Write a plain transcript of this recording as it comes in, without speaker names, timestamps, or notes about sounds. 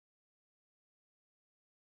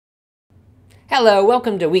Hello,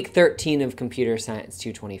 welcome to week 13 of Computer Science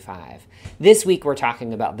 225. This week we're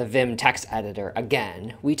talking about the Vim text editor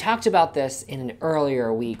again. We talked about this in an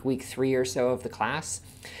earlier week 3 or so of the class.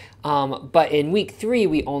 But in week 3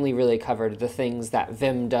 we only really covered the things that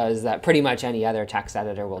Vim does that pretty much any other text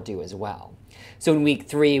editor will do as well. So in week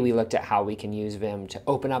 3 we looked at how we can use Vim to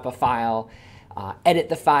open up a file, edit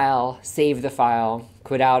the file, save the file,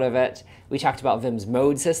 quit out of it. We talked about Vim's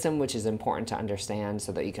mode system, which is important to understand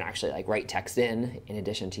so that you can actually write text in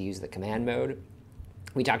addition to use the command mode.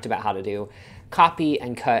 We talked about how to do copy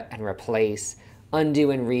and cut and replace,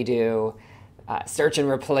 undo and redo, search and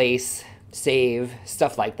replace, save,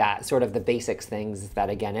 stuff like that, sort of the basics things that,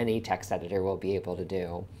 again, any text editor will be able to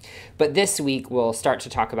do. But this week, we'll start to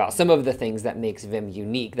talk about some of the things that makes Vim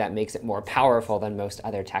unique, that makes it more powerful than most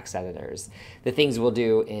other text editors. The things we'll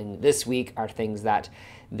do in this week are things that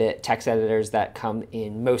the text editors that come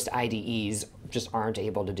in most IDEs just aren't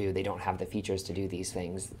able to do. They don't have the features to do these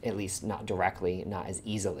things, at least not directly, not as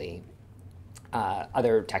easily.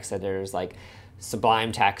 Other text editors like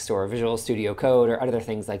Sublime Text or Visual Studio Code or other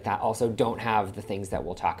things like that also don't have the things that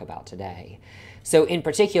we'll talk about today. So in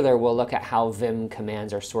particular, we'll look at how Vim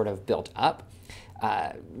commands are sort of built up.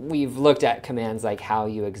 We've looked at commands like how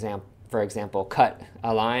you, for example, cut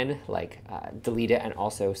a line, like delete it and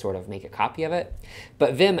also sort of make a copy of it.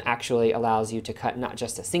 But Vim actually allows you to cut not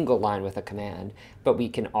just a single line with a command, but we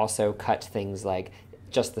can also cut things like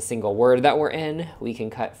just the single word that we're in. We can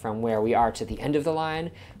cut from where we are to the end of the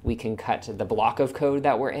line. We can cut the block of code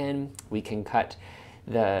that we're in. We can cut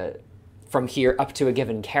from here up to a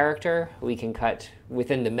given character. We can cut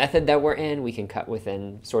within the method that we're in. We can cut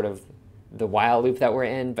within sort of the while loop that we're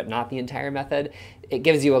in, but not the entire method. It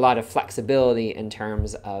gives you a lot of flexibility in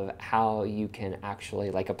terms of how you can actually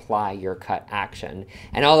apply your cut action.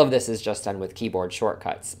 And all of this is just done with keyboard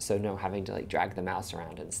shortcuts, so no having to drag the mouse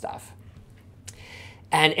around and stuff.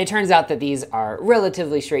 And it turns out that these are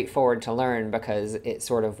relatively straightforward to learn because it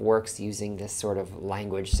sort of works using this sort of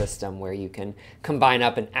language system where you can combine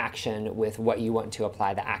up an action with what you want to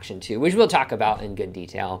apply the action to, which we'll talk about in good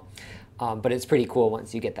detail. But it's pretty cool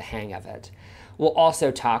once you get the hang of it. We'll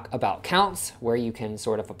also talk about counts, where you can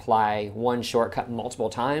sort of apply one shortcut multiple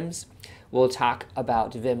times. We'll talk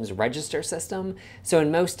about Vim's register system. So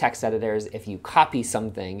in most text editors, if you copy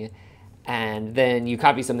something and then you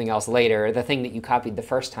copy something else later, the thing that you copied the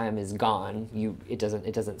first time is gone. It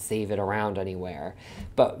doesn't save it around anywhere.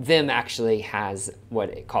 But Vim actually has what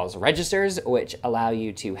it calls registers, which allow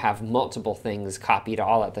you to have multiple things copied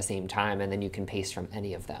all at the same time, and then you can paste from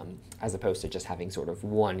any of them, as opposed to just having sort of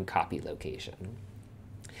one copy location.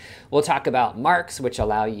 We'll talk about marks, which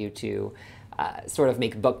allow you to sort of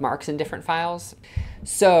make bookmarks in different files.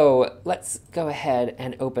 So let's go ahead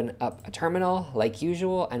and open up a terminal like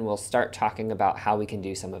usual, and we'll start talking about how we can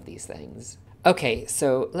do some of these things. Okay,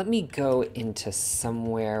 so let me go into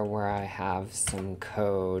somewhere where I have some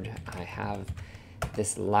code. I have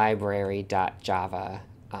this library.java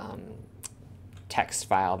text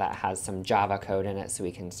file that has some Java code in it, so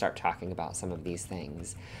we can start talking about some of these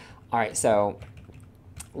things. All right, so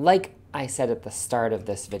like I said at the start of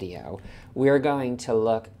this video, we're going to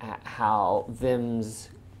look at how Vim's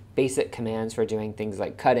basic commands for doing things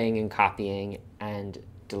like cutting and copying and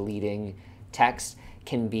deleting text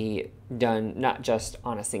can be done not just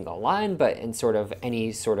on a single line, but in sort of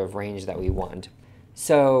any sort of range that we want.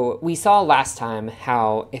 So we saw last time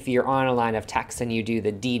how if you're on a line of text and you do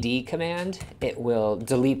the dd command, it will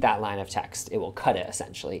delete that line of text. It will cut it,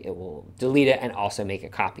 essentially. It will delete it and also make a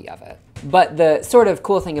copy of it. But the sort of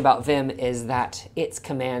cool thing about Vim is that its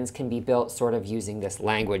commands can be built sort of using this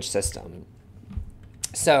language system.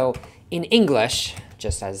 So in English,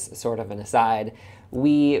 just as sort of an aside,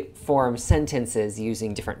 we form sentences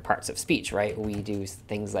using different parts of speech, right? We do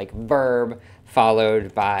things like verb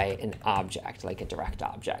followed by an object, like a direct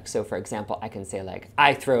object. So for example, I can say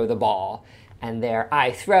I throw the ball, and there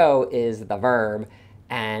I throw is the verb,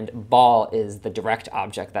 and ball is the direct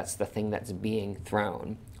object. That's the thing that's being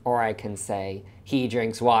thrown. Or I can say he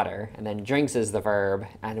drinks water, and then drinks is the verb,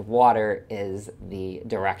 and water is the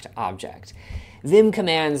direct object. Vim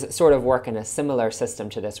commands sort of work in a similar system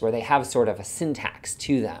to this, where they have sort of a syntax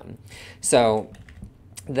to them. So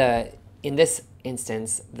in this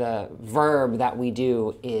instance, the verb that we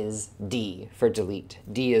do is D for delete.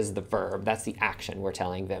 D is the verb. That's the action we're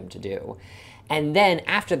telling Vim to do. And then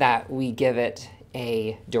after that, we give it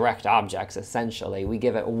a direct object, essentially. We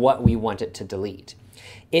give it what we want it to delete.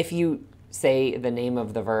 If you say the name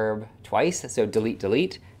of the verb twice, so delete,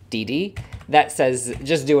 delete, dd, that says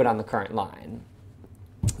just do it on the current line.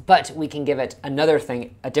 But we can give it another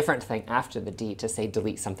thing, a different thing after the D to say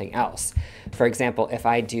delete something else. For example, if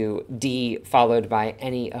I do D followed by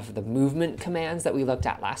any of the movement commands that we looked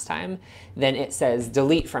at last time, then it says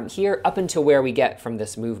delete from here up until where we get from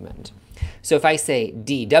this movement. So if I say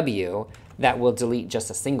DW, that will delete just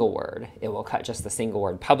a single word. It will cut just the single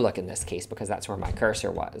word public in this case because that's where my cursor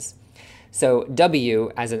was. So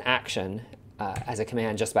W as an action, as a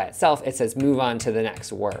command just by itself, it says move on to the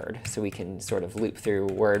next word. So we can sort of loop through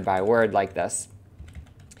word by word like this.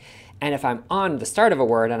 And if I'm on the start of a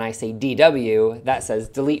word and I say DW, that says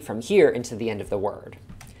delete from here into the end of the word.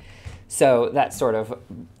 So that's sort of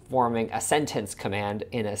forming a sentence command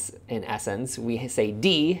in essence. We say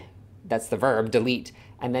D, that's the verb, delete,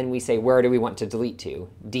 and then we say where do we want to delete to.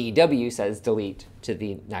 DW says delete to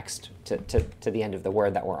the next, to the end of the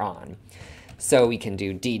word that we're on. So we can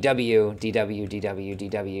do DW, DW, DW,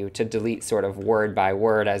 DW to delete sort of word by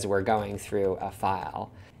word as we're going through a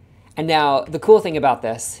file. And now the cool thing about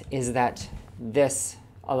this is that this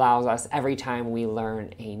allows us, every time we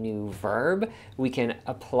learn a new verb, we can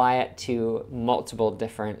apply it to multiple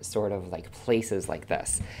different sort of like places like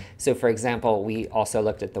this. So for example, we also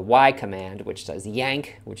looked at the Y command, which does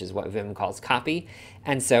yank, which is what Vim calls copy.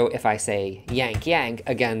 And so if I say yank, yank,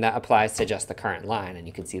 again, that applies to just the current line, and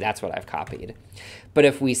you can see that's what I've copied. But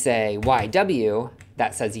if we say YW,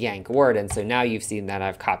 that says yank word, and so now you've seen that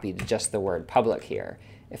I've copied just the word public here.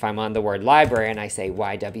 If I'm on the word library and I say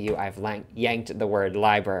YW, I've yanked the word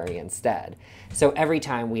library instead. So every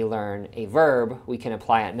time we learn a verb, we can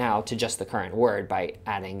apply it now to just the current word by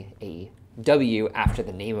adding a W after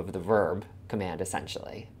the name of the verb command,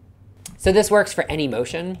 essentially. So this works for any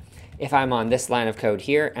motion. If I'm on this line of code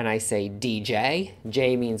here and I say DJ,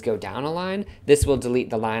 J means go down a line, this will delete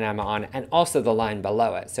the line I'm on and also the line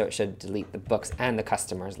below it. So it should delete the books and the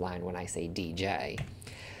customers line when I say DJ.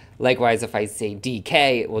 Likewise, if I say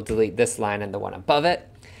DK, it will delete this line and the one above it.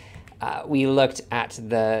 We looked at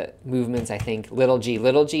the movements, I think, little g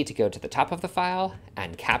to go to the top of the file,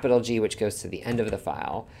 and capital G, which goes to the end of the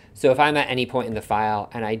file. So if I'm at any point in the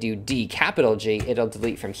file and I do D capital G, it'll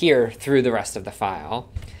delete from here through the rest of the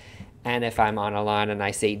file. And if I'm on a line and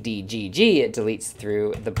I say DGG, it deletes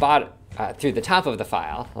through the top of the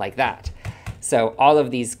file, like that. So all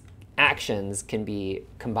of these actions can be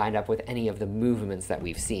combined up with any of the movements that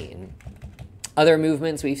we've seen. Other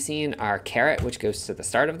movements we've seen are caret, which goes to the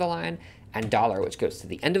start of the line, and dollar, which goes to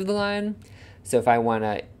the end of the line. So if I want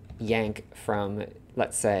to yank from,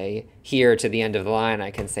 let's say, here to the end of the line, I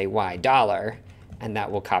can say Y dollar, and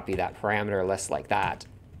that will copy that parameter list like that.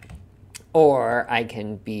 Or I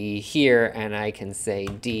can be here and I can say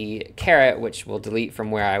D caret, which will delete from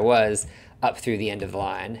where I was up through the end of the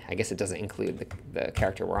line. I guess it doesn't include the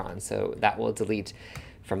character we're on, so that will delete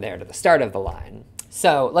from there to the start of the line.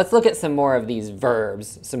 So let's look at some more of these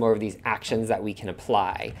verbs, some more of these actions that we can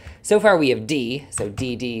apply. So far we have D, so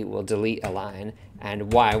DD will delete a line, and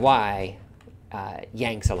YY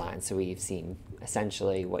yanks a line. So we've seen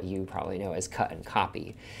essentially what you probably know as cut and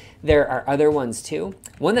copy. There are other ones too.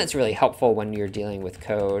 One that's really helpful when you're dealing with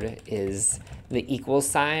code is the equals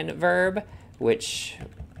sign verb, which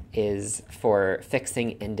is for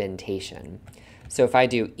fixing indentation. So if I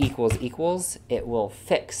do equals equals, it will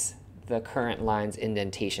fix the current line's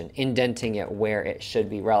indentation, indenting it where it should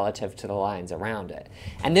be relative to the lines around it.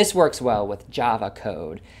 And this works well with Java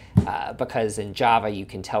code because in Java you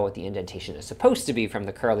can tell what the indentation is supposed to be from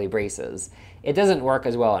the curly braces. It doesn't work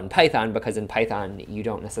as well in Python because in Python you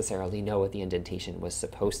don't necessarily know what the indentation was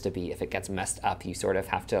supposed to be. If it gets messed up, you sort of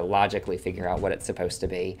have to logically figure out what it's supposed to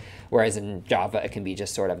be, whereas in Java it can be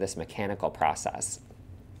just sort of this mechanical process.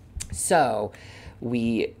 So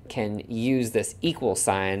we can use this equal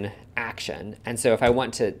sign action. And so if I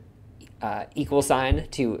want to equal sign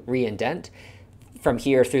to re-indent from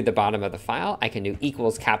here through the bottom of the file, I can do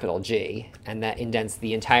equals capital G, and that indents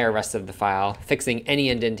the entire rest of the file, fixing any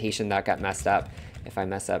indentation that got messed up. If I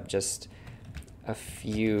mess up just a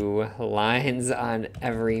few lines on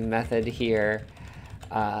every method here,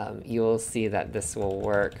 you'll see that this will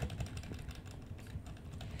work.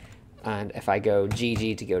 And if I go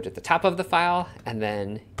GG to go to the top of the file, and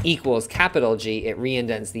then equals capital G, it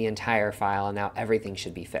re-indents the entire file, and now everything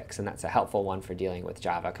should be fixed. And that's a helpful one for dealing with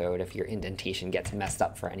Java code if your indentation gets messed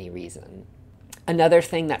up for any reason. Another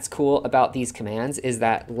thing that's cool about these commands is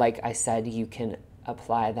that, like I said, you can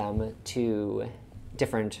apply them to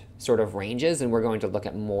different sort of ranges, and we're going to look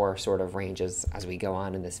at more sort of ranges as we go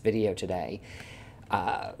on in this video today.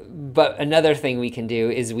 But another thing we can do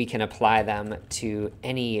is we can apply them to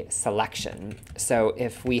any selection. So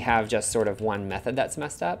if we have just sort of one method that's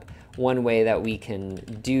messed up, one way that we can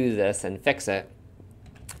do this and fix it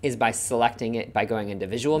is by selecting it by going into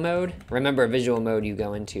visual mode. Remember, visual mode you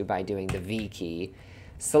go into by doing the V key.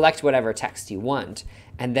 Select whatever text you want,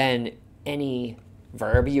 and then any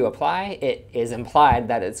verb you apply, it is implied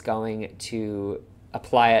that it's going to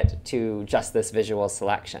apply it to just this visual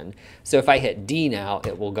selection. So if I hit D now,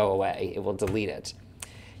 it will go away. It will delete it.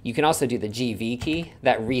 You can also do the GV key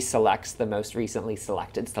that reselects the most recently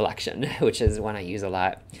selected selection, which is one I use a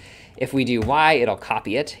lot. If we do Y, it'll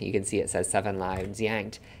copy it. You can see it says 7 lines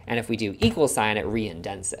yanked. And if we do equal sign, it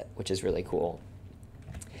re-indents it, which is really cool.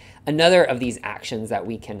 Another of these actions that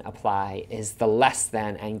we can apply is the less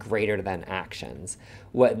than and greater than actions.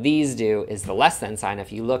 What these do is the less than sign,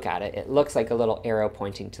 if you look at it, it looks like a little arrow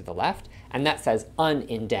pointing to the left, and that says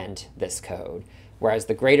unindent this code. Whereas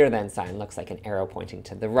the greater than sign looks like an arrow pointing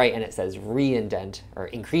to the right, and it says re-indent or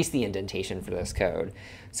increase the indentation for this code.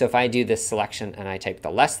 So if I do this selection and I type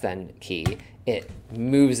the less than key, it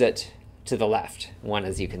moves it to the left, one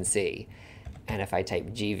as you can see. And if I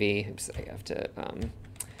type GV, oops, I have to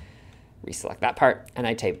reselect that part, and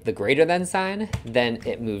I type the greater than sign, then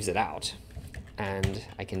it moves it out. And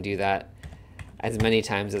I can do that as many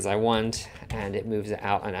times as I want, and it moves it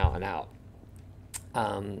out and out and out.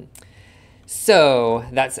 So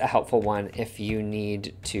that's a helpful one if you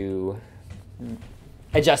need to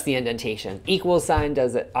adjust the indentation. Equal sign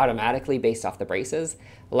does it automatically based off the braces.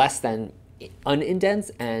 Less than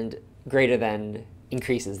unindents, and greater than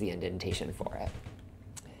increases the indentation for it.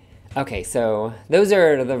 Okay, so those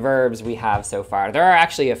are the verbs we have so far. There are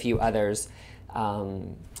actually a few others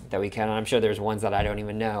that we can. I'm sure there's ones that I don't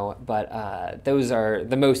even know, but those are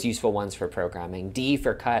the most useful ones for programming. D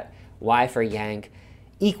for cut, Y for yank,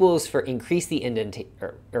 equals for increase the indentation,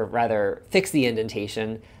 or rather fix the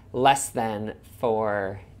indentation, less than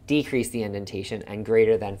for decrease the indentation, and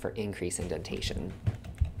greater than for increase indentation.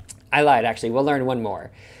 I lied, actually. We'll learn one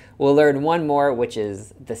more. We'll learn one more, which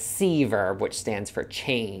is the C verb, which stands for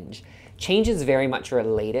change. Change is very much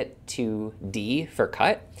related to D for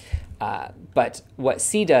cut, but what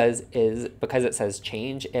C does is, because it says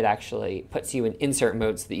change, it actually puts you in insert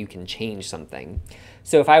mode so that you can change something.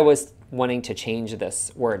 So if I was wanting to change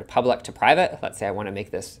this word public to private, let's say I want to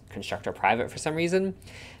make this constructor private for some reason,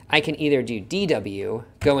 I can either do DW,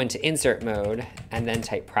 go into insert mode, and then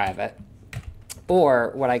type private.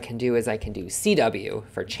 Or what I can do is I can do CW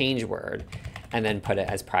for change word, and then put it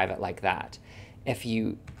as private like that. If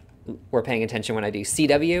you were paying attention when I do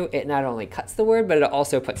CW, it not only cuts the word, but it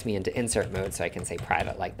also puts me into insert mode, so I can say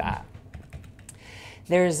private like that.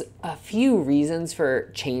 There's a few reasons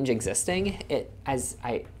for change existing. As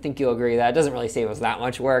I think you'll agree, that it doesn't really save us that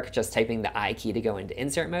much work just typing the I key to go into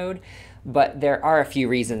insert mode. But there are a few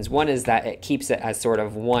reasons. One is that it keeps it as sort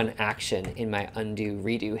of one action in my undo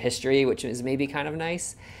redo history, which is maybe kind of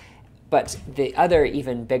nice. But the other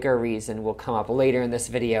even bigger reason will come up later in this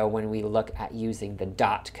video when we look at using the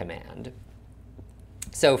dot command.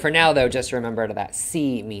 So for now, though, just remember that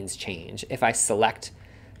C means change. If I select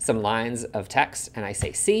some lines of text and I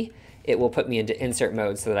say C, it will put me into insert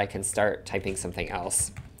mode so that I can start typing something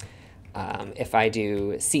else. If I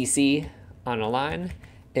do CC on a line,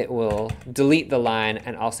 it will delete the line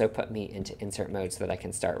and also put me into insert mode so that I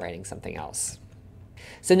can start writing something else.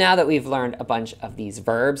 So now that we've learned a bunch of these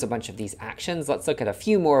verbs, a bunch of these actions, let's look at a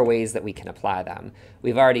few more ways that we can apply them.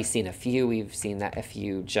 We've already seen a few. We've seen that if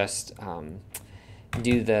you just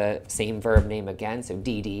do the same verb name again, so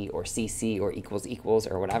DD or CC or equals equals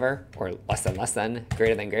or whatever, or less than,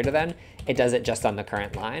 greater than, it does it just on the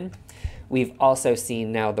current line. We've also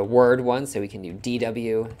seen now the word one, so we can do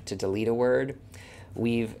DW to delete a word.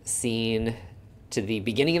 We've seen to the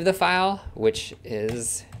beginning of the file, which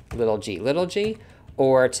is little g,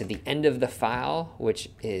 or to the end of the file, which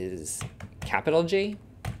is capital G.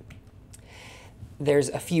 There's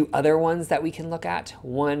a few other ones that we can look at.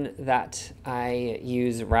 One that I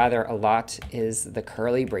use rather a lot is the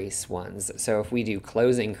curly brace ones. So if we do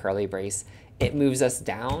closing curly brace, it moves us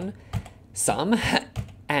down some.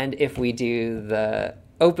 And if we do the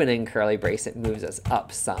opening curly brace, it moves us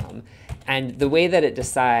up some. And the way that it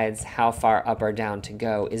decides how far up or down to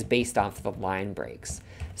go is based off the line breaks.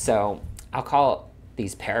 So I'll call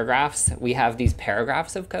these paragraphs. We have these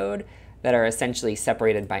paragraphs of code that are essentially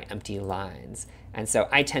separated by empty lines. And so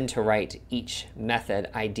I tend to write each method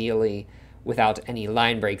ideally without any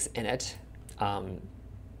line breaks in it.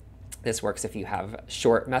 This works if you have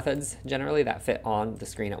short methods generally that fit on the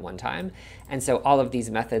screen at one time. And so all of these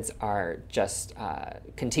methods are just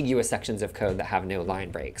contiguous sections of code that have no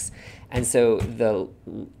line breaks. And so the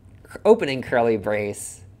opening curly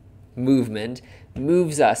brace movement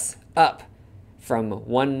moves us up from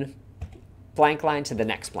one blank line to the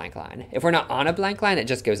next blank line. If we're not on a blank line, it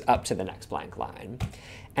just goes up to the next blank line.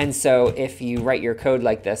 And so if you write your code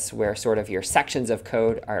like this, where sort of your sections of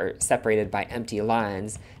code are separated by empty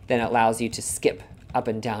lines, then it allows you to skip up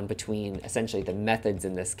and down between essentially the methods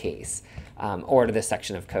in this case, or to this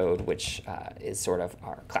section of code, which is sort of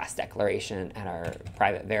our class declaration and our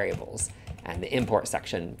private variables. And the import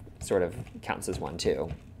section sort of counts as one too.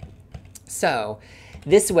 So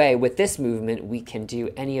this way, with this movement, we can do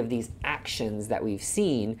any of these actions that we've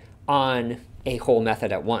seen on a whole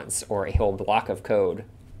method at once, or a whole block of code,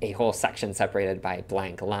 a whole section separated by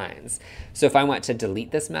blank lines. So if I want to delete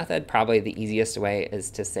this method, probably the easiest way is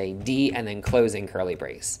to say D and then closing curly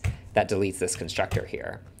brace. That deletes this constructor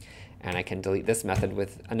here. And I can delete this method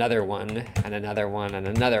with another one, and another one, and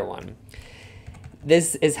another one.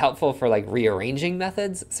 This is helpful for like rearranging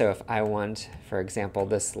methods. So if I want, for example,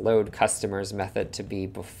 this load customers method to be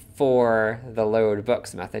before the load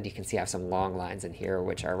books method, you can see I have some long lines in here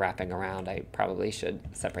which are wrapping around. I probably should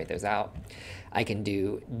separate those out. I can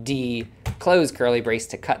do D close curly brace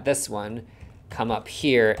to cut this one, come up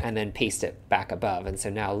here, and then paste it back above. And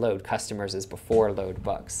so now load customers is before load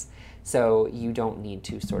books. So you don't need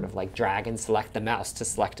to sort of like drag and select the mouse to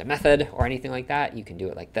select a method or anything like that. You can do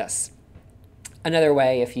it like this. Another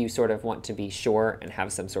way, if you sort of want to be sure and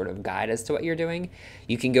have some sort of guide as to what you're doing,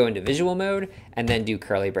 you can go into visual mode and then do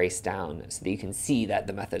curly brace down so that you can see that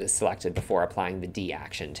the method is selected before applying the D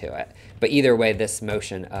action to it. But either way, this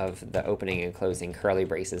motion of the opening and closing curly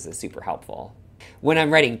braces is super helpful. When I'm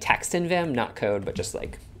writing text in Vim, not code, but just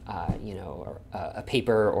like you know, a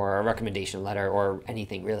paper or a recommendation letter or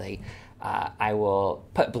anything really, I will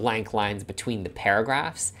put blank lines between the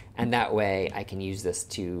paragraphs, and that way I can use this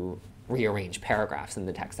to rearrange paragraphs in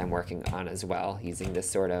the text I'm working on as well, using this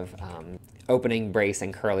sort of opening brace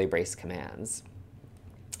and curly brace commands.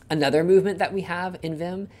 Another movement that we have in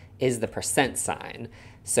Vim is the % sign.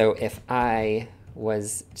 So if I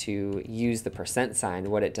was to use the % sign,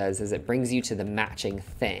 what it does is it brings you to the matching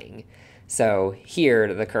thing. So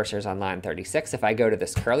here, the cursor is on line 36. If I go to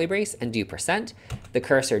this curly brace and do %, the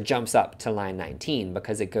cursor jumps up to line 19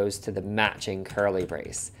 because it goes to the matching curly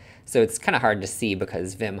brace. So it's kind of hard to see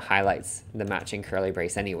because Vim highlights the matching curly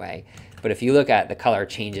brace anyway. But if you look at it, the color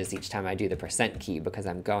changes each time I do the % key because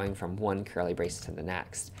I'm going from one curly brace to the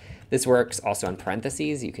next. This works also on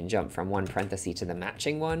parentheses. You can jump from one parenthesis to the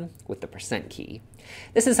matching one with the % key.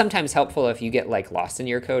 This is sometimes helpful if you get like lost in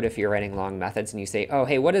your code, if you're writing long methods and you say, oh,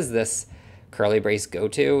 hey, what does this curly brace go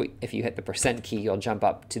to? If you hit the % key, you'll jump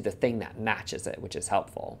up to the thing that matches it, which is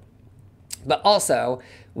helpful. But also,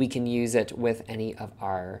 we can use it with any of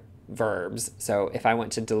our verbs. So if I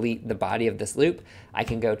want to delete the body of this loop, I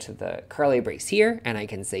can go to the curly brace here and I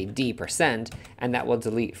can say D%, and that will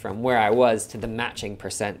delete from where I was to the matching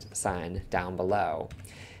 % sign down below.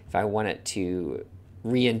 If I want it to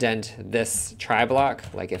re-indent this try block,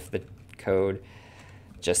 like if the code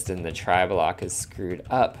just in the try block is screwed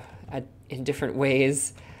up in different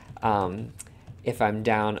ways, if I'm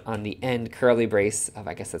down on the end curly brace of,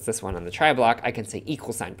 I guess that's this one on the try block, I can say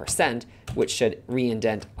 %, which should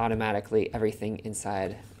re-indent automatically everything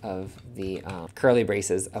inside of the curly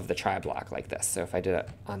braces of the try block like this. So if I did it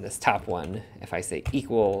on this top one, if I say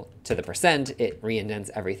equal to the %, it re-indents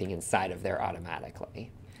everything inside of there automatically.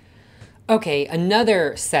 Okay,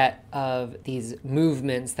 another set of these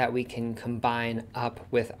movements that we can combine up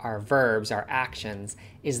with our verbs, our actions,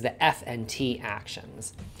 is the F and T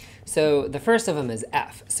actions. So the first of them is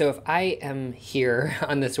F. So if I am here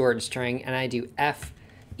on this word string and I do F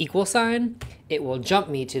equal sign, it will jump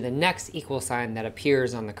me to the next equal sign that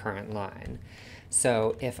appears on the current line.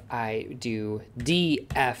 So if I do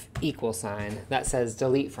DF equal sign, that says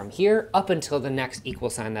delete from here up until the next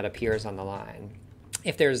equal sign that appears on the line.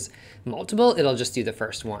 If there's multiple, it'll just do the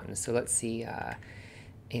first one. So let's see a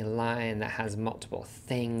line that has multiple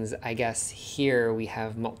things. I guess here we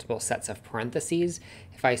have multiple sets of parentheses.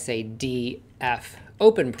 If I say df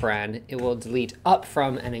open paren, it will delete up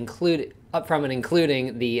from and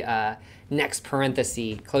including the next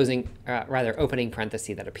parenthesis, opening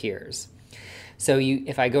parenthesis that appears. So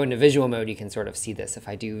if I go into visual mode, you can sort of see this. If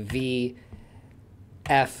I do vf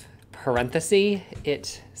parenthesis,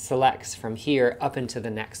 it selects from here up into the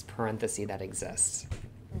next parenthesis that exists.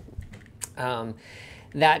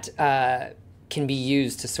 That can be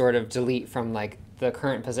used to sort of delete from like the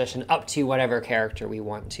current position up to whatever character we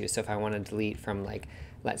want to. So if I want to delete from like,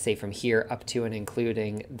 let's say from here up to and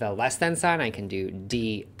including the less than sign, I can do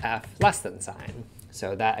df less than sign.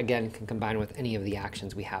 So that again can combine with any of the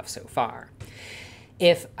actions we have so far.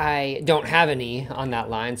 If I don't have any on that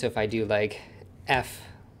line, so if I do like f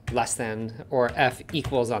less than or f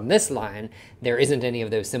equals on this line, there isn't any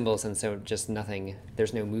of those symbols, and so just nothing,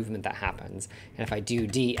 there's no movement that happens. And if I do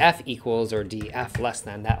df equals or df less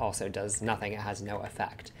than, that also does nothing, it has no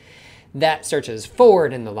effect. That searches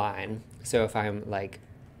forward in the line. So if I'm like,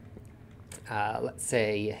 let's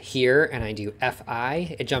say here, and I do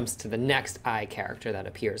fi, it jumps to the next I character that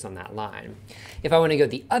appears on that line. If I want to go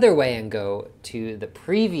the other way and go to the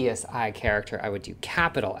previous I character, I would do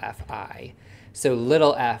capital Fi. So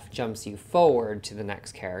little f jumps you forward to the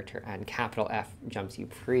next character, and capital F jumps you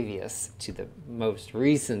previous to the most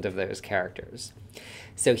recent of those characters.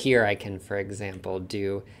 So here I can, for example,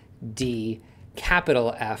 do d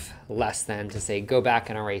capital F less than to say go back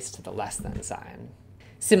and erase to the less than sign.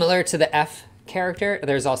 Similar to the F character,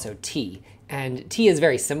 there's also T. And T is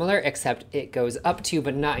very similar, except it goes up to,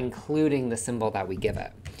 but not including the symbol that we give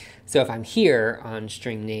it. So if I'm here on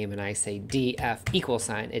string name and I say df equal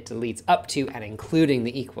sign, it deletes up to and including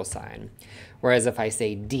the equal sign. Whereas if I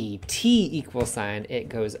say dt equal sign, it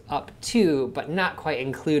goes up to, but not quite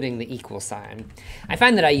including the equal sign. I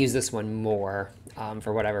find that I use this one more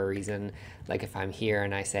for whatever reason. Like if I'm here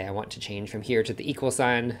and I say I want to change from here to the equal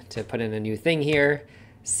sign to put in a new thing here,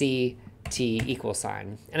 C, T equal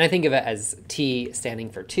sign. And I think of it as T standing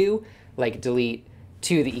for 2, like delete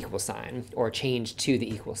to the equal sign, or change to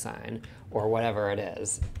the equal sign, or whatever it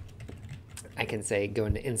is. I can say go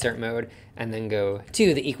into insert mode and then go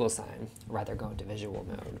to the equal sign, rather go into visual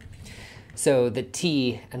mode. So the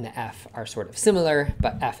T and the F are sort of similar,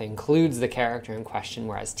 but F includes the character in question,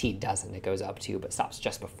 whereas T doesn't. It goes up to, but stops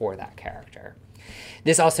just before that character.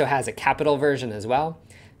 This also has a capital version as well.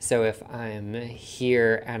 So if I'm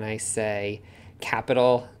here and I say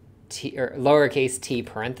capital T or lowercase t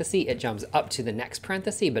parenthesis, it jumps up to the next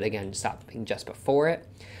parenthesis, but again, stopping just before it.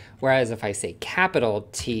 Whereas if I say capital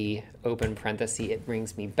T open parenthesis, it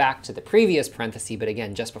brings me back to the previous parenthesis, but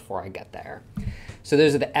again, just before I get there. So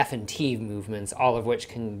those are the F and T movements, all of which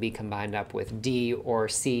can be combined up with D or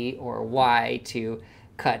C or Y to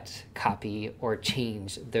cut, copy, or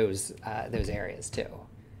change those areas too.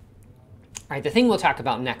 All right, the thing we'll talk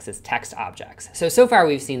about next is text objects. So far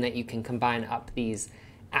we've seen that you can combine up these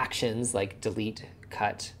actions like delete,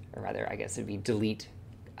 cut, or rather I guess it'd be delete,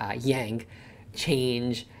 yank,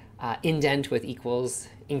 change, indent with equals,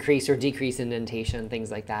 increase or decrease indentation,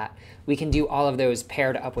 things like that. We can do all of those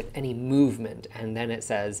paired up with any movement, and then it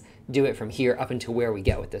says do it from here up until where we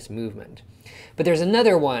get with this movement. But there's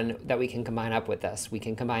another one that we can combine up with this. We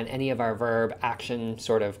can combine any of our verb action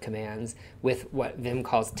sort of commands with what Vim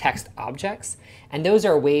calls text objects, and those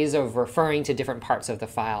are ways of referring to different parts of the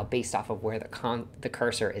file based off of where the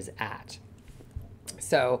cursor is at.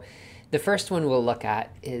 So the first one we'll look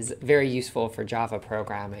at is very useful for Java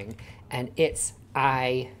programming, and it's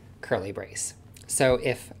I curly brace. So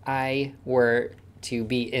if I were to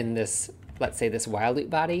be in this, let's say this while loop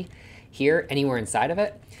body here, anywhere inside of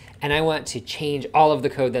it, and I want to change all of the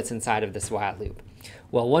code that's inside of this while loop.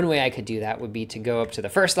 Well, one way I could do that would be to go up to the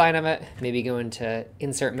first line of it, maybe go into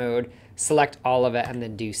insert mode, select all of it, and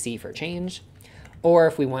then do C for change. Or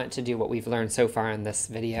if we want to do what we've learned so far in this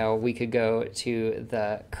video, we could go to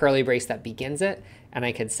the curly brace that begins it, and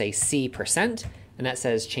I could say C%, and that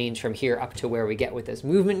says change from here up to where we get with this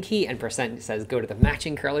movement key, and percent says go to the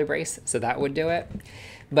matching curly brace, so that would do it.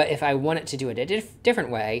 But if I wanted to do it a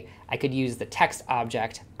different way, I could use the text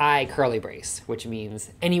object I curly brace, which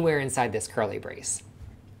means anywhere inside this curly brace.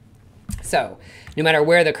 So no matter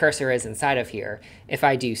where the cursor is inside of here, if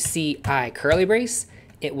I do CI curly brace,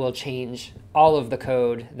 it will change all of the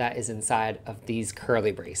code that is inside of these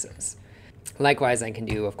curly braces. Likewise, I can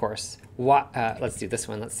do, of course, let's do this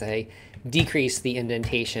one. Let's say decrease the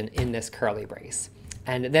indentation in this curly brace.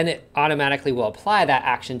 And then it automatically will apply that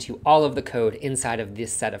action to all of the code inside of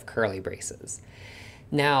this set of curly braces.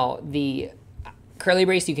 Now, the curly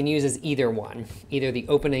brace you can use as either one, either the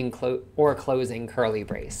opening or closing curly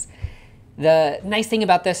brace. The nice thing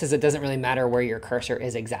about this is it doesn't really matter where your cursor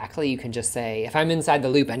is exactly. You can just say, if I'm inside the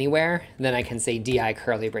loop anywhere, then I can say di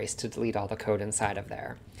curly brace to delete all the code inside of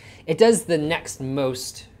there. It does the next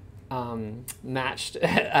most matched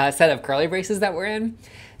set of curly braces that we're in.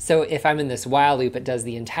 So if I'm in this while loop, it does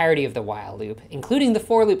the entirety of the while loop, including the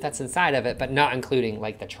for loop that's inside of it, but not including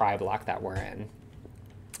like the try block that we're in.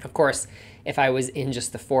 Of course, if I was in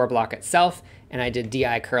just the for block itself and I did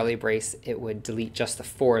di curly brace, it would delete just the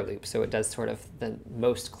for loop. So it does sort of the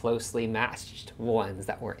most closely matched ones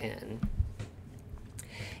that we're in.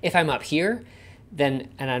 If I'm up here, then,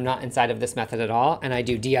 and I'm not inside of this method at all, and I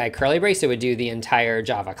do di curly brace, it would do the entire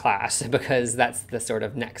Java class because that's the sort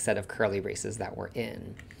of next set of curly braces that we're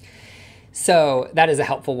in. So that is a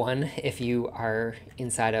helpful one if you are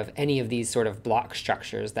inside of any of these sort of block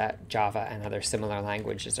structures that Java and other similar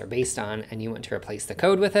languages are based on, and you want to replace the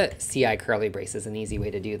code with it. CI curly brace is an easy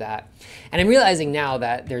way to do that. And I'm realizing now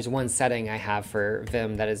that there's one setting I have for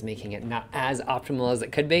Vim that is making it not as optimal as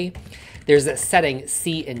it could be. There's a setting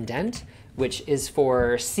C indent, which is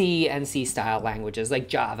for C and C style languages like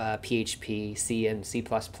Java, PHP, C, and C++,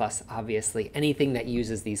 obviously, anything that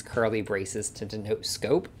uses these curly braces to denote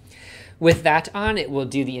scope. With that on, it will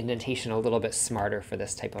do the indentation a little bit smarter for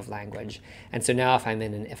this type of language. And so now if I'm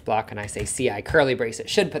in an if block and I say CI curly brace, it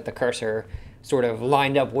should put the cursor sort of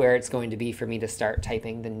lined up where it's going to be for me to start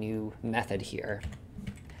typing the new method here.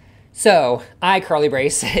 So I curly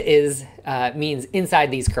brace means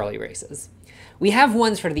inside these curly braces. We have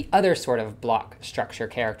ones for the other sort of block structure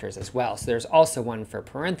characters as well. So there's also one for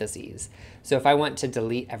parentheses. So if I want to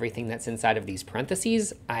delete everything that's inside of these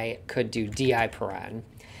parentheses, I could do di paren.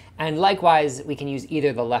 And likewise, we can use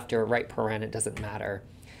either the left or right paren, it doesn't matter.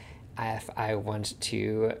 If I want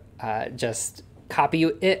to just copy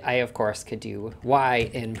it, I of course could do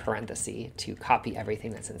y in parenthesis to copy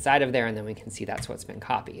everything that's inside of there, and then we can see that's what's been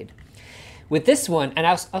copied. With this one, and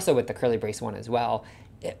also with the curly brace one as well,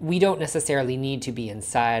 we don't necessarily need to be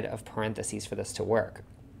inside of parentheses for this to work.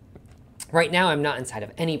 Right now, I'm not inside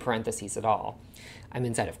of any parentheses at all. I'm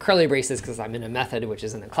inside of curly braces because I'm in a method, which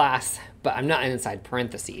is in a class, but I'm not inside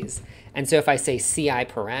parentheses. And so if I say CI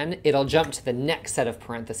paren, it'll jump to the next set of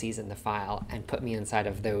parentheses in the file and put me inside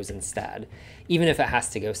of those instead, even if it has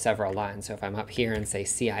to go several lines. So if I'm up here and say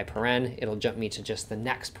CI paren, it'll jump me to just the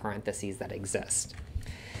next parentheses that exist,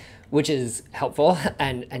 which is helpful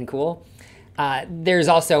and cool. There's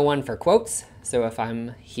also one for quotes. So if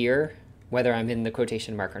I'm here, whether I'm in the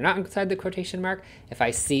quotation mark or not inside the quotation mark, if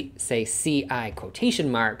I say CI quotation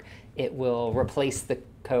mark, it will replace the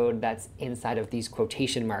code that's inside of these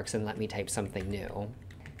quotation marks and let me type something new.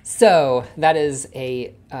 So that is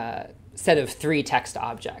a set of 3 text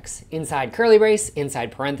objects: inside curly brace,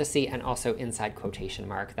 inside parenthesis, and also inside quotation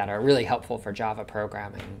mark that are really helpful for Java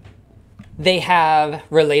programming. They have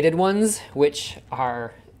related ones, which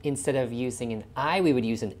are, instead of using an I, we would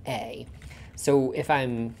use an A. So if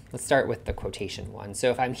let's start with the quotation one.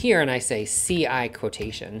 So if I'm here and I say CI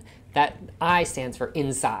quotation, that I stands for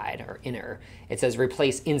inside or inner. It says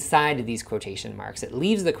replace inside of these quotation marks. It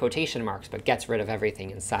leaves the quotation marks but gets rid of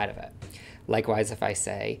everything inside of it. Likewise, if I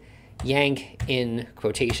say yank in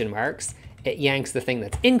quotation marks, it yanks the thing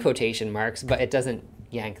that's in quotation marks, but it doesn't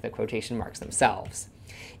yank the quotation marks themselves.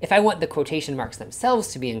 If I want the quotation marks themselves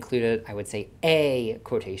to be included, I would say a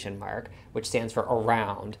quotation mark, which stands for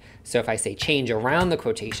around. So if I say change around the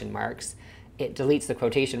quotation marks, it deletes the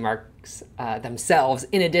quotation marks themselves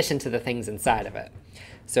in addition to the things inside of it.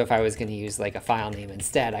 So if I was going to use like a file name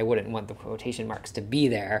instead, I wouldn't want the quotation marks to be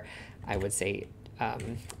there. I would say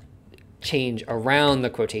change around the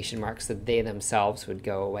quotation marks so they themselves would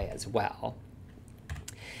go away as well.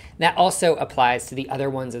 That also applies to the other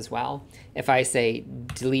ones as well. If I say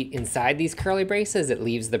delete inside these curly braces, it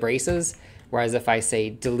leaves the braces. Whereas if I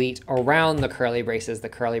say delete around the curly braces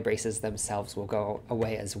themselves will go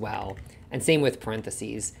away as well. And same with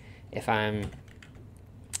parentheses. If I'm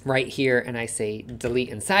right here and I say delete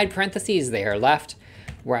inside parentheses, they are left.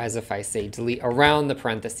 Whereas if I say delete around the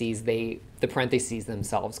parentheses, the parentheses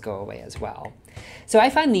themselves go away as well. So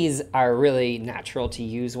I find these are really natural to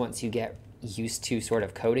use once you get used to sort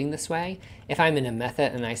of coding this way. If I'm in a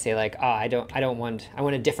method and I say like, oh, I want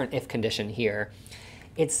a different if condition here,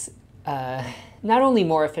 it's not only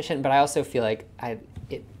more efficient, but I also feel like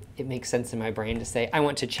it makes sense in my brain to say I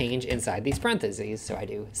want to change inside these parentheses. So I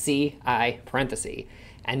do CI parenthesis,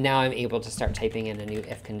 and now I'm able to start typing in a new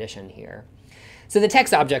if condition here. So the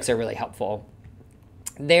text objects are really helpful.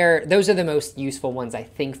 Those are the most useful ones, I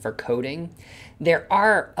think, for coding. There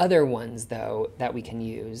are other ones, though, that we can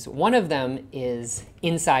use. One of them is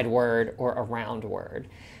inside word or around word.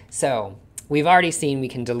 So we've already seen we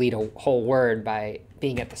can delete a whole word by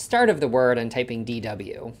being at the start of the word and typing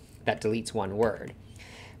DW. That deletes one word.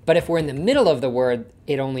 But if we're in the middle of the word,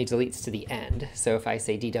 it only deletes to the end. So if I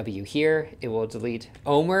say DW here, it will delete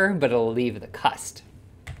Omer, but it'll leave the cust.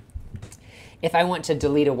 If I want to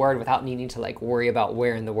delete a word without needing to like worry about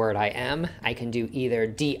where in the word I am, I can do either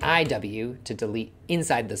DIW to delete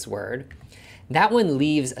inside this word. That one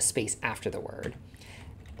leaves a space after the word.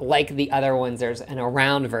 Like the other ones, there's an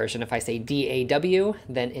around version. If I say DAW,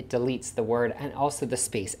 then it deletes the word and also the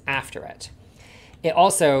space after it. It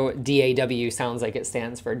also, DAW sounds like it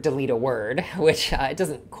stands for delete a word, which it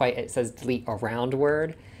doesn't quite, it says delete around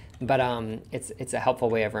word. But it's a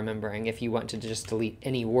helpful way of remembering. If you want to just delete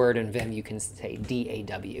any word in Vim, you can say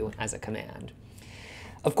DAW as a command.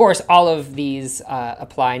 Of course, all of these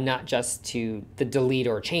apply not just to the delete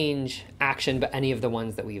or change action, but any of the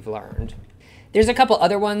ones that we've learned. There's a couple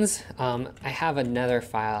other ones. I have another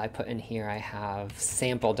file I put in here. I have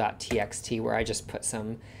sample.txt where I just put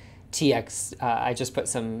some text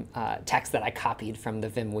that I copied from the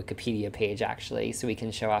Vim Wikipedia page, actually, so we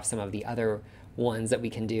can show off some of the other ones that we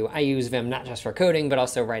can do. I use Vim not just for coding, but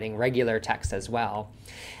also writing regular text as well.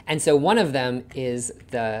 And so one of them is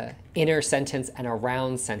the inner sentence and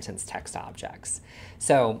around sentence text objects.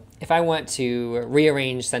 So if I want to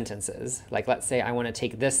rearrange sentences, like let's say I want to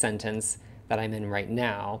take this sentence that I'm in right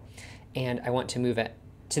now, and I want to move it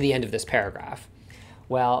to the end of this paragraph.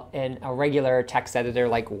 Well, in a regular text editor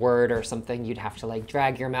like Word or something, you'd have to like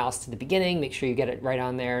drag your mouse to the beginning, make sure you get it right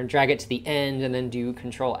on there, drag it to the end, and then do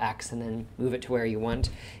Control X and then move it to where you want.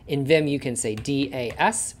 In Vim, you can say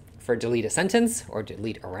DAS for delete a sentence or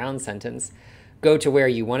delete around sentence, go to where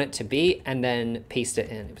you want it to be, and then paste it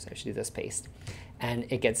in. Oops, I should do this paste.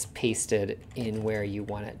 And it gets pasted in where you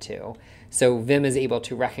want it to. So Vim is able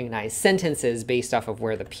to recognize sentences based off of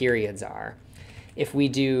where the periods are. If we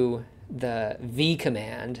do the V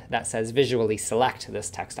command, that says visually select this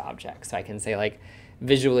text object. So I can say like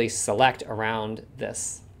visually select around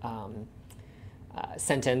this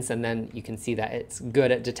sentence, and then you can see that it's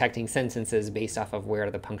good at detecting sentences based off of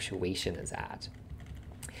where the punctuation is at.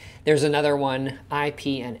 There's another one, IP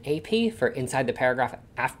and AP, for inside the paragraph,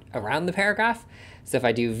 around the paragraph. So if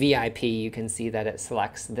I do VIP, you can see that it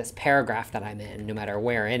selects this paragraph that I'm in, no matter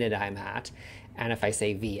where in it I'm at. And if I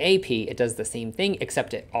say VAP, it does the same thing,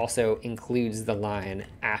 except it also includes the line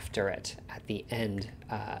after it at the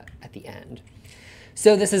end.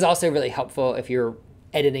 So this is also really helpful if you're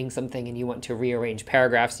editing something and you want to rearrange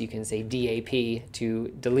paragraphs. You can say DAP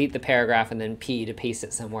to delete the paragraph and then P to paste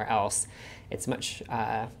it somewhere else. It's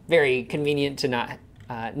very convenient to not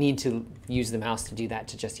need to use the mouse to do that,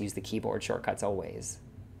 to just use the keyboard shortcuts always.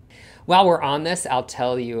 While we're on this, I'll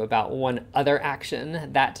tell you about one other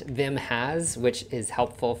action that Vim has, which is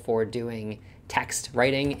helpful for doing text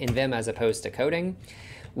writing in Vim as opposed to coding,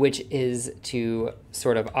 which is to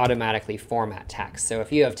sort of automatically format text. So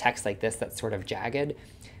if you have text like this that's sort of jagged,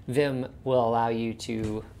 Vim will allow you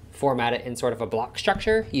to format it in sort of a block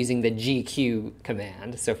structure using the GQ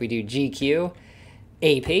command. So if we do GQ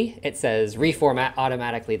AP, it says reformat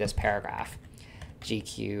automatically this paragraph.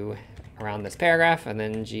 GQ around this paragraph, and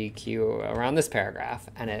then GQ around this paragraph,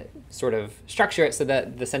 and it sort of structure it so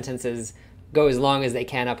that the sentences go as long as they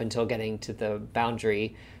can up until getting to the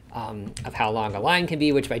boundary of how long a line can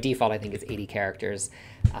be, which by default I think is 80 characters,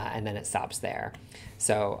 and then it stops there.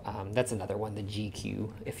 So that's another one, the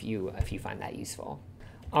GQ, if you find that useful.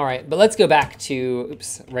 All right, but let's go back to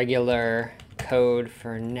regular code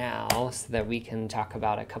for now so that we can talk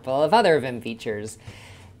about a couple of other Vim features.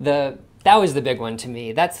 That was the big one to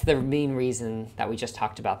me. That's the main reason that we just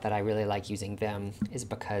talked about that I really like using Vim, is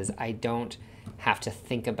because I don't have to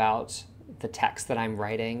think about the text that I'm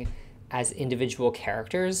writing as individual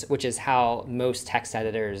characters, which is how most text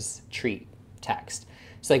editors treat text.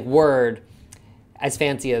 So like Word, as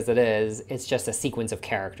fancy as it is, it's just a sequence of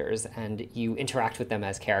characters, and you interact with them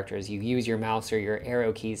as characters. You use your mouse or your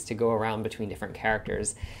arrow keys to go around between different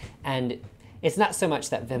characters. And it's not so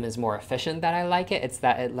much that Vim is more efficient that I like it, it's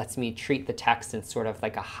that it lets me treat the text in sort of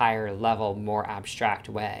like a higher level, more abstract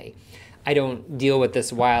way. I don't deal with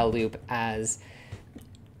this while loop as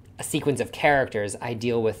a sequence of characters. I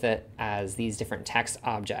deal with it as these different text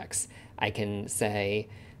objects. I can say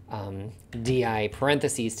di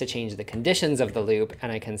parentheses to change the conditions of the loop,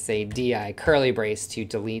 and I can say di curly brace to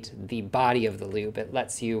delete the body of the loop. It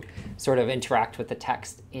lets you sort of interact with the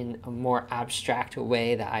text in a more abstract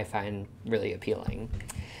way that I find really appealing.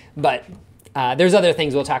 But there's other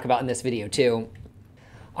things we'll talk about in this video too.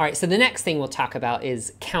 All right, so the next thing we'll talk about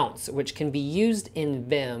is counts, which can be used in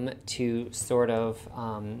Vim to sort of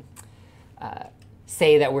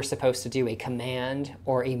say that we're supposed to do a command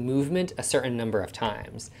or a movement a certain number of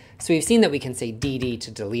times. So we've seen that we can say dd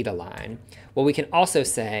to delete a line. Well, we can also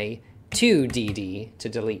say 2dd to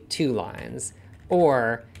delete 2 lines,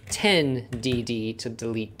 or 10dd to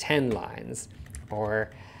delete 10 lines, or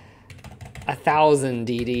 1000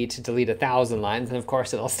 dd to delete 1000 lines, and of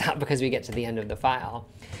course it'll stop because we get to the end of the file.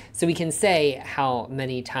 So we can say how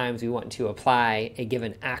many times we want to apply a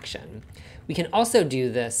given action. We can also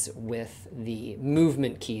do this with the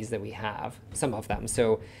movement keys that we have, some of them.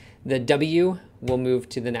 So the W will move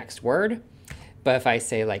to the next word, but if I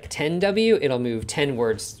say like 10W, it'll move 10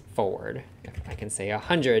 words forward. I can say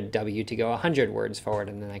 100W to go 100 words forward,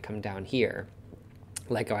 and then I come down here.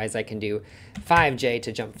 Likewise, I can do 5j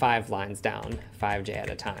to jump 5 lines down, 5j at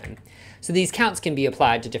a time. So these counts can be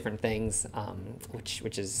applied to different things, which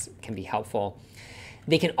can be helpful.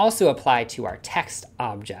 They can also apply to our text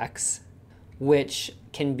objects, which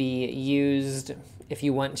can be used if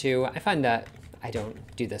you want to. I find that I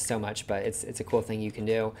don't do this so much, but it's a cool thing you can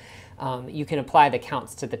do. You can apply the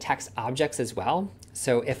counts to the text objects as well.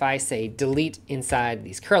 So if I say delete inside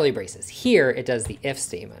these curly braces, here it does the if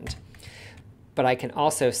statement. But I can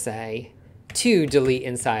also say to delete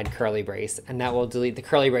inside curly brace, and that will delete the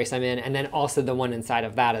curly brace I'm in, and then also the one inside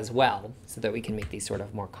of that as well, so that we can make these sort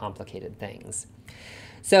of more complicated things.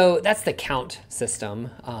 So that's the count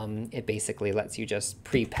system. It basically lets you just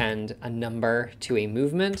prepend a number to a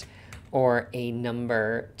movement or a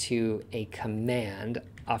number to a command.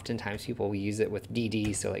 Oftentimes people will use it with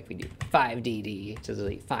DD, so like we do 5DD to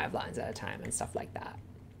delete 5 lines at a time and stuff like that.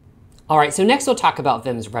 All right, so next we'll talk about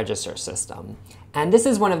Vim's register system. And this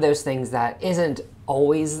is one of those things that isn't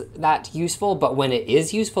always that useful, but when it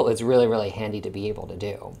is useful, it's really, really handy to be able to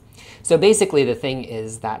do. So basically the thing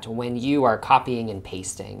is that when you are copying and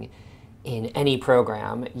pasting in any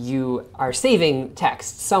program, you are saving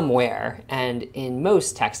text somewhere. And in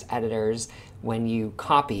most text editors, when you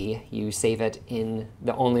copy, you save it in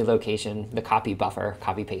the only location, the copy buffer,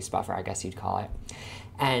 copy paste buffer, I guess you'd call it.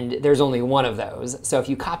 And there's only one of those. So if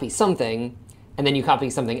you copy something and then you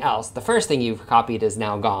copy something else, the first thing you've copied is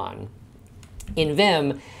now gone. In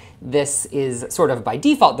Vim, this is sort of by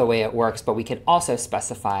default the way it works, but we can also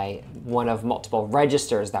specify one of multiple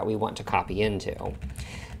registers that we want to copy into.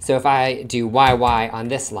 So if I do YY on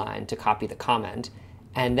this line to copy the comment,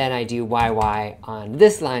 and then I do YY on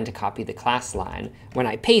this line to copy the class line, when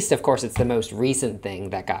I paste, of course, it's the most recent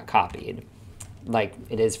thing that got copied, like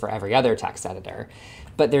it is for every other text editor.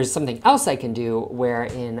 But there's something else I can do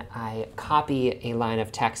wherein I copy a line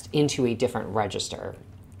of text into a different register.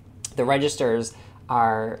 The registers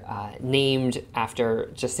are named after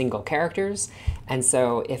just single characters. And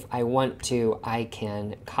so if I want to, I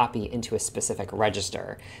can copy into a specific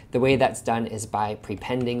register. The way that's done is by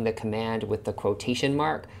prepending the command with the quotation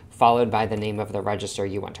mark followed by the name of the register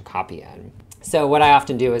you want to copy in. So what I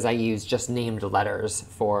often do is I use just named letters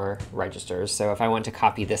for registers. So if I want to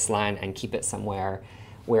copy this line and keep it somewhere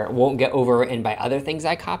where it won't get overwritten by other things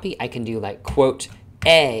I copy, I can do like quote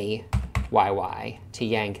A YY to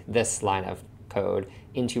yank this line of code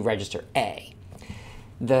into register A.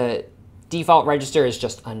 The default register is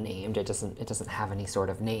just unnamed. It doesn't have any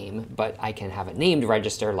sort of name, but I can have a named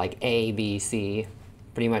register like A, B, C,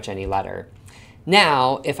 pretty much any letter.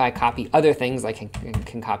 Now, if I copy other things, like I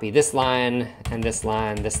can copy this line and this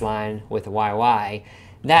line with YY,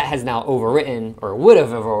 that has now overwritten, or would have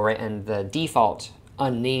overwritten, the default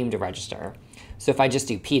unnamed register. So if I just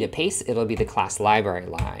do P to paste, it'll be the class library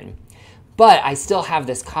line. But I still have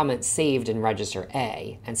this comment saved in register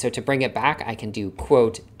A. And so to bring it back, I can do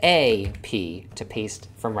quote AP to paste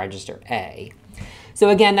from register A. So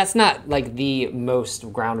again, that's not like the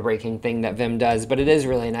most groundbreaking thing that Vim does, but it is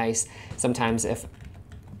really nice. Sometimes if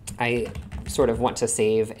I sort of want to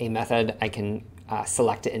save a method, I can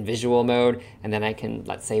select it in visual mode, and then I can,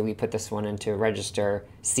 let's say we put this one into register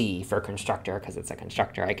C for constructor, because it's a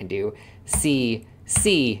constructor. I can do CD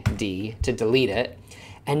to delete it.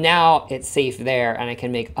 And now it's safe there, and I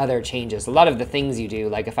can make other changes. A lot of the things you do,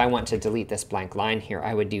 like if I want to delete this blank line here,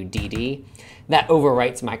 I would do DD. That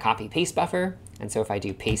overwrites my copy paste buffer. And so if I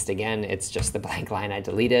do paste again, it's just the blank line I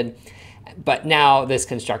deleted. But now this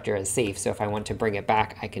constructor is safe. So if I want to bring it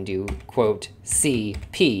back, I can do quote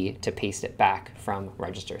CP to paste it back from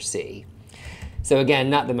register C. So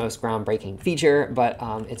again, not the most groundbreaking feature, but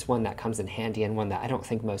it's one that comes in handy and one that I don't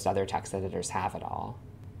think most other text editors have at all.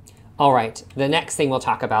 All right, the next thing we'll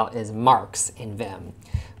talk about is marks in Vim.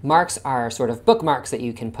 Marks are sort of bookmarks that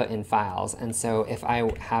you can put in files. And so if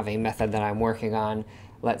I have a method that I'm working on,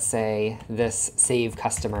 let's say this save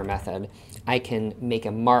customer method, I can make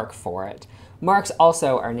a mark for it. Marks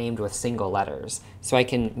also are named with single letters. So I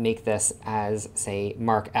can make this as, say,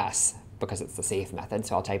 mark S, because it's the save method.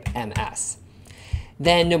 So I'll type MS.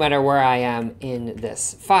 Then no matter where I am in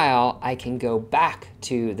this file, I can go back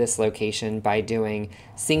to this location by doing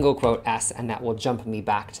single quote S, and that will jump me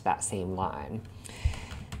back to that same line.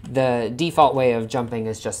 The default way of jumping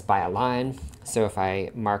is just by a line. So if I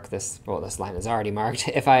mark this, well, this line is already marked.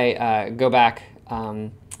 If I go back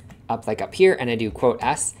up here and I do quote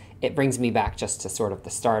S, it brings me back just to sort of the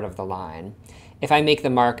start of the line. If I make the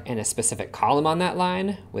mark in a specific column on that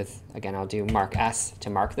line with, again, I'll do mark S to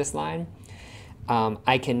mark this line,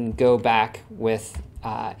 I can go back with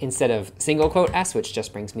instead of single quote S, which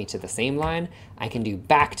just brings me to the same line, I can do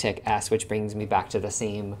backtick S, which brings me back to the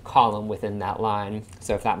same column within that line.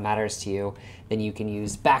 So if that matters to you, then you can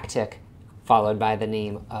use backtick followed by the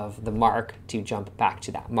name of the mark to jump back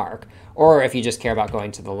to that mark. Or if you just care about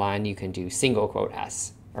going to the line, you can do single quote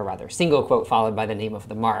S, or rather single quote followed by the name of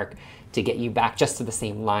the mark to get you back just to the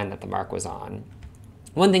same line that the mark was on.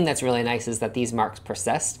 One thing that's really nice is that these marks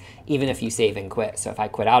persist even if you save and quit. So if I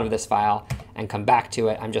quit out of this file and come back to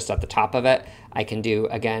it, I'm just at the top of it. I can do,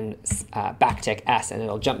 again, backtick S, and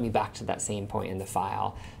it'll jump me back to that same point in the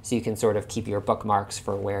file. So you can sort of keep your bookmarks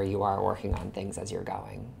for where you are working on things as you're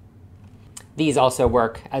going. These also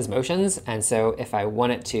work as motions, and so if I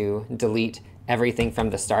wanted to delete everything from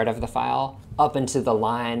the start of the file up into the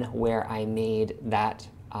line where I made that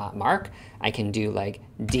mark, I can do like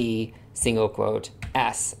D single quote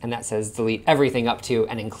S, and that says delete everything up to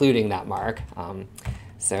and including that mark.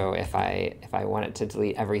 So if I wanted to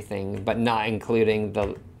delete everything but not including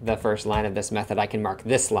the first line of this method, I can mark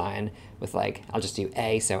this line with like, I'll just do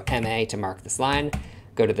A, so MA to mark this line,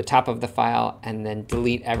 go to the top of the file, and then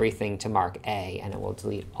delete everything to mark A, and it will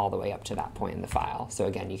delete all the way up to that point in the file. So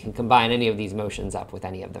again, you can combine any of these motions up with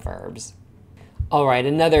any of the verbs. All right,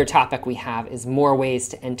 another topic we have is more ways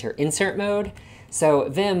to enter insert mode. So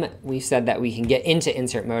Vim, we've said that we can get into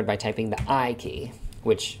insert mode by typing the I key,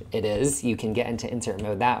 which it is. You can get into insert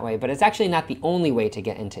mode that way, but it's actually not the only way to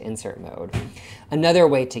get into insert mode. Another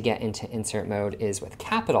way to get into insert mode is with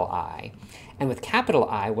capital I. And with capital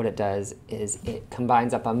I, what it does is it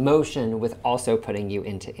combines up a motion with also putting you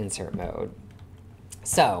into insert mode.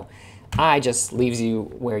 So I just leaves you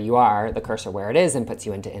where you are, the cursor where it is, and puts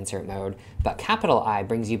you into insert mode. But capital I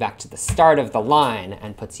brings you back to the start of the line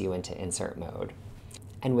and puts you into insert mode.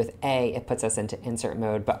 And with A, it puts us into insert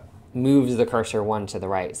mode, but moves the cursor one to the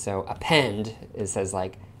right. So append, it says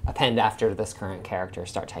like, append after this current character,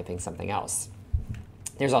 start typing something else.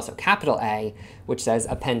 There's also capital A, which says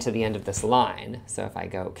append to the end of this line. So if I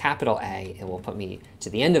go capital A, it will put me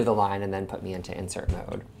to the end of the line and then put me into insert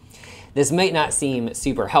mode. This might not seem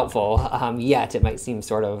super helpful yet. It might seem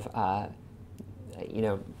sort of,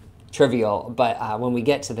 trivial, but when we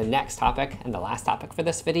get to the next topic and the last topic for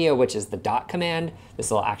this video, which is the dot command,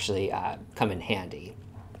 this will actually come in handy.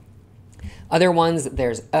 Other ones,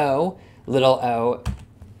 there's O. Little o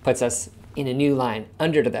puts us in a new line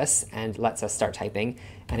under this and lets us start typing.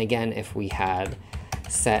 And again, if we had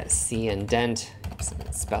set C indent,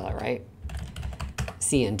 spell it right,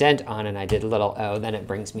 C indent on, and I did little o, then it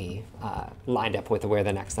brings me lined up with where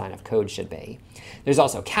the next line of code should be. There's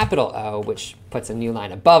also capital O, which puts a new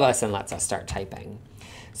line above us and lets us start typing.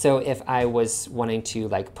 So if I was wanting to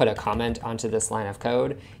like put a comment onto this line of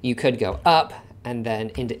code, you could go up and then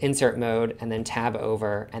into insert mode and then tab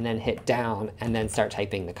over and then hit down and then start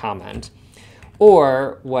typing the comment.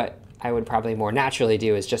 Or what I would probably more naturally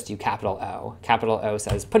do is just do capital O. Capital O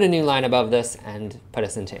says put a new line above this and put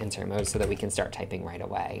us into insert mode so that we can start typing right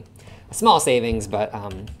away. A small savings, but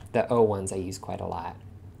the O ones I use quite a lot.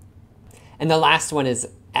 And the last one is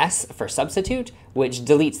S for substitute, which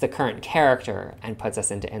deletes the current character and puts us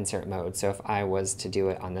into insert mode. So if I was to do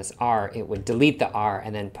it on this R, it would delete the R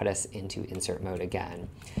and then put us into insert mode again,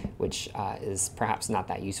 which is perhaps not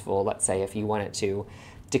that useful. Let's say if you wanted to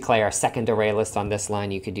declare a second array list on this line,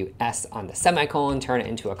 you could do S on the semicolon, turn it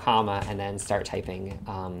into a comma, and then start typing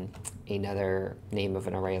another name of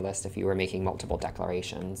an array list if you were making multiple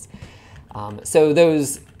declarations. So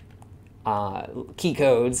those key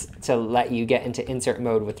codes to let you get into insert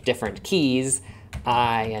mode with different keys,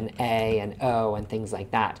 I and A and O and things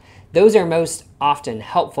like that, those are most often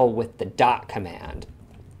helpful with the dot command.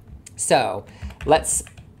 So let's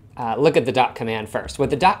look at the dot command first.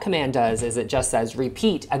 What the dot command does is it just says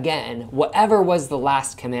repeat again whatever was the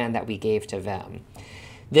last command that we gave to Vim.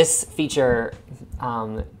 This feature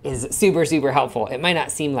is super, super helpful. It might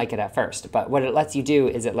not seem like it at first, but what it lets you do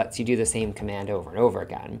is it lets you do the same command over and over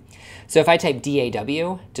again. So if I type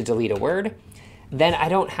DAW to delete a word, then I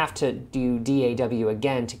don't have to do DAW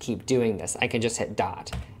again to keep doing this. I can just hit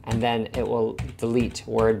dot, and then it will delete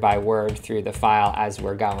word by word through the file as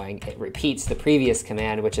we're going. It repeats the previous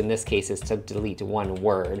command, which in this case is to delete one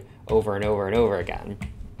word over and over and over again.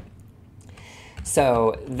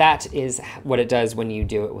 So that is what it does when you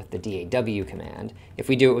do it with the DAW command. If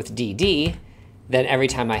we do it with DD, then every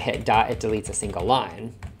time I hit dot, it deletes a single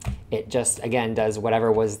line. It just, again, does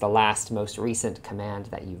whatever was the last, most recent command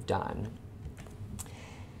that you've done.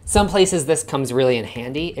 Some places this comes really in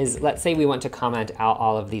handy is, let's say we want to comment out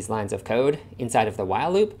all of these lines of code inside of the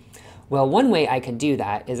while loop. Well, one way I can do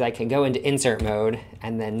that is I can go into insert mode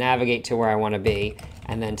and then navigate to where I want to be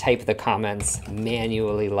and then type the comments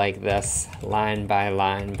manually like this, line by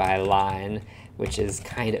line by line, which is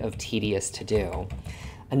kind of tedious to do.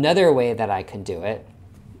 Another way that I can do it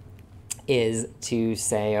is to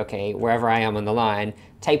say, okay, wherever I am on the line,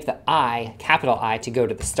 type the I, capital I, to go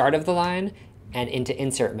to the start of the line and into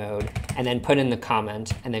insert mode, and then put in the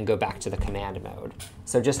comment, and then go back to the command mode.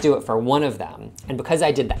 So just do it for one of them. And because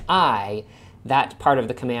I did the I, that part of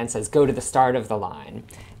the command says go to the start of the line.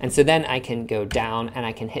 And so then I can go down and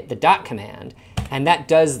I can hit the dot command, and that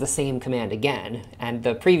does the same command again. And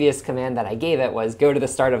the previous command that I gave it was go to the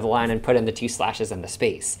start of the line and put in the 2 slashes and the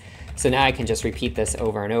space. So now I can just repeat this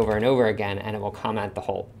over and over and over again, and it will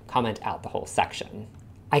comment out the whole section.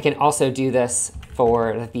 I can also do this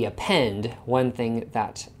for the append. One thing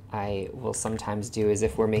that I will sometimes do is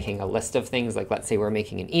if we're making a list of things, like let's say we're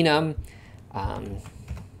making an enum,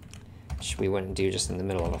 which we wouldn't do just in the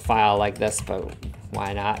middle of a file like this, but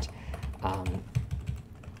why not?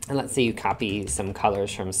 And let's say you copy some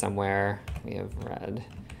colors from somewhere. We have red,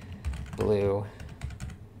 blue,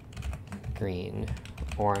 green,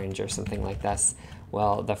 orange, or something like this.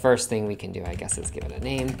 Well, the first thing we can do, I guess, is give it a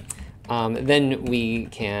name. Then we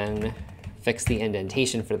can fix the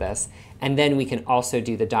indentation for this. And then we can also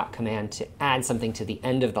do the dot command to add something to the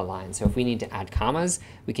end of the line. So if we need to add commas,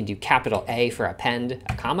 we can do capital A for append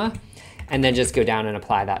a comma, and then just go down and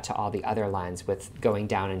apply that to all the other lines with going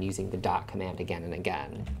down and using the dot command again and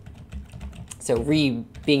again. So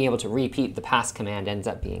being able to repeat the pass command ends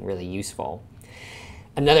up being really useful.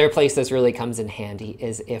 Another place this really comes in handy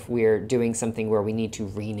is if we're doing something where we need to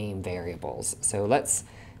rename variables. So let's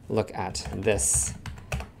look at this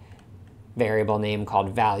variable name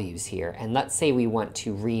called values here. And let's say we want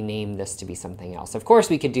to rename this to be something else. Of course,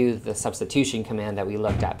 we could do the substitution command that we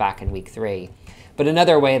looked at back in week 3. But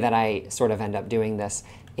another way that I sort of end up doing this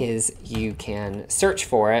is you can search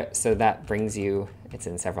for it. So that brings you, it's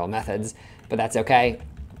in several methods, but that's okay.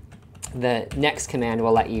 The next command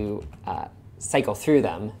will let you cycle through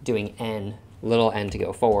them, doing n, little n to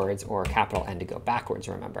go forwards, or capital N to go backwards,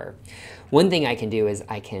 remember. One thing I can do is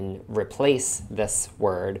I can replace this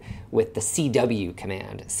word with the CW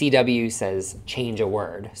command. CW says change a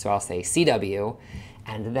word. So I'll say CW,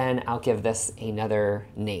 and then I'll give this another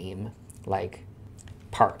name, like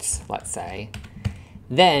parts, let's say.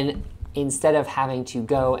 Then, instead of having to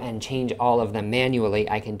go and change all of them manually,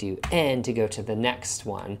 I can do N to go to the next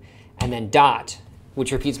one, and then dot,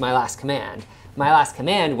 which repeats my last command. My last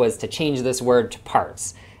command was to change this word to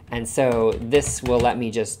parts. And so this will let me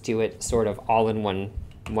just do it sort of all in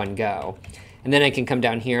one go. And then I can come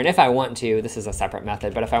down here, and if I want to, this is a separate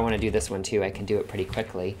method, but if I want to do this one too, I can do it pretty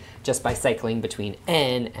quickly just by cycling between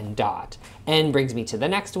N and dot. N brings me to the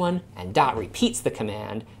next one, and dot repeats the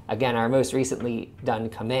command. Again, our most recently done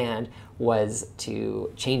command was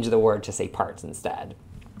to change the word to say parts instead.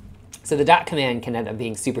 So the dot command can end up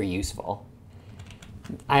being super useful.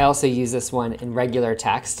 I also use this one in regular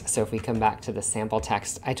text. So if we come back to the sample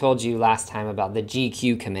text, I told you last time about the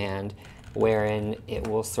GQ command, wherein it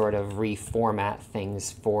will sort of reformat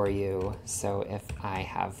things for you. So if I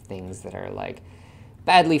have things that are like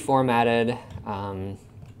badly formatted,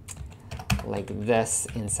 like this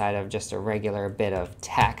inside of just a regular bit of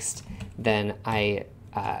text, then I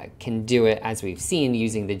can do it, as we've seen,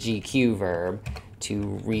 using the GQ verb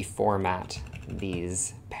to reformat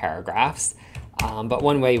these paragraphs. But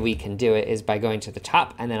one way we can do it is by going to the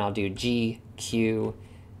top, and then I'll do GQ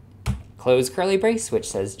close curly brace, which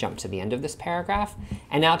says jump to the end of this paragraph.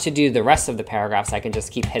 And now to do the rest of the paragraphs, I can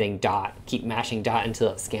just keep hitting dot, keep mashing dot until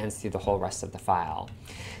it scans through the whole rest of the file.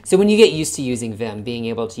 So when you get used to using Vim, being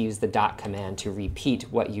able to use the dot command to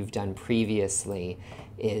repeat what you've done previously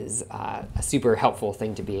is a super helpful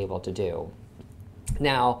thing to be able to do.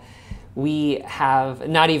 Now, we have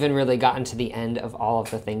not even really gotten to the end of all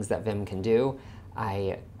of the things that Vim can do.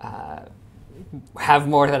 I have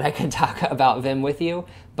more that I can talk about Vim with you,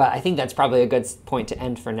 but I think that's probably a good point to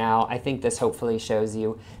end for now. I think this hopefully shows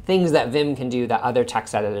you things that Vim can do that other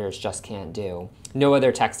text editors just can't do. No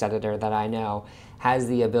other text editor that I know has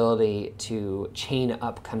the ability to chain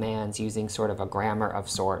up commands using sort of a grammar of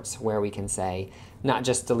sorts, where we can say, not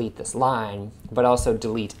just delete this line, but also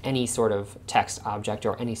delete any sort of text object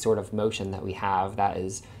or any sort of motion that we have. That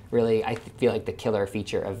is really, I feel like, the killer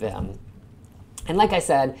feature of Vim. And like I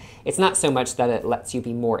said, it's not so much that it lets you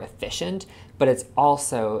be more efficient, but it's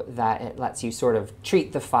also that it lets you sort of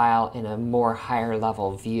treat the file in a more higher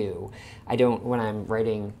level view. When I'm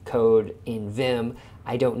writing code in Vim,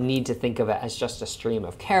 I don't need to think of it as just a stream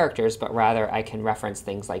of characters, but rather I can reference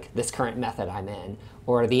things like this current method I'm in,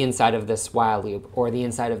 or the inside of this while loop, or the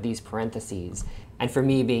inside of these parentheses. And for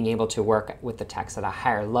me, being able to work with the text at a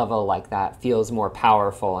higher level like that feels more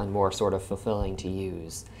powerful and more sort of fulfilling to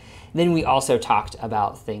use. Then we also talked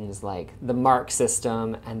about things like the mark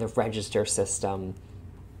system and the register system,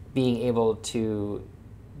 being able to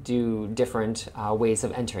do different ways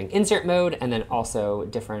of entering insert mode, and then also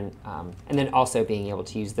being able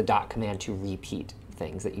to use the dot command to repeat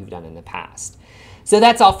things that you've done in the past. So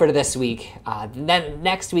that's all for this week. Then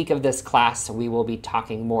next week of this class, we will be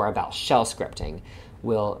talking more about shell scripting.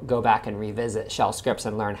 We'll go back and revisit shell scripts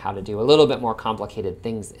and learn how to do a little bit more complicated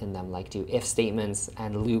things in them, like do if statements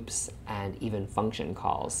and loops and even function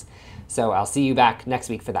calls. So I'll see you back next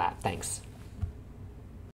week for that. Thanks.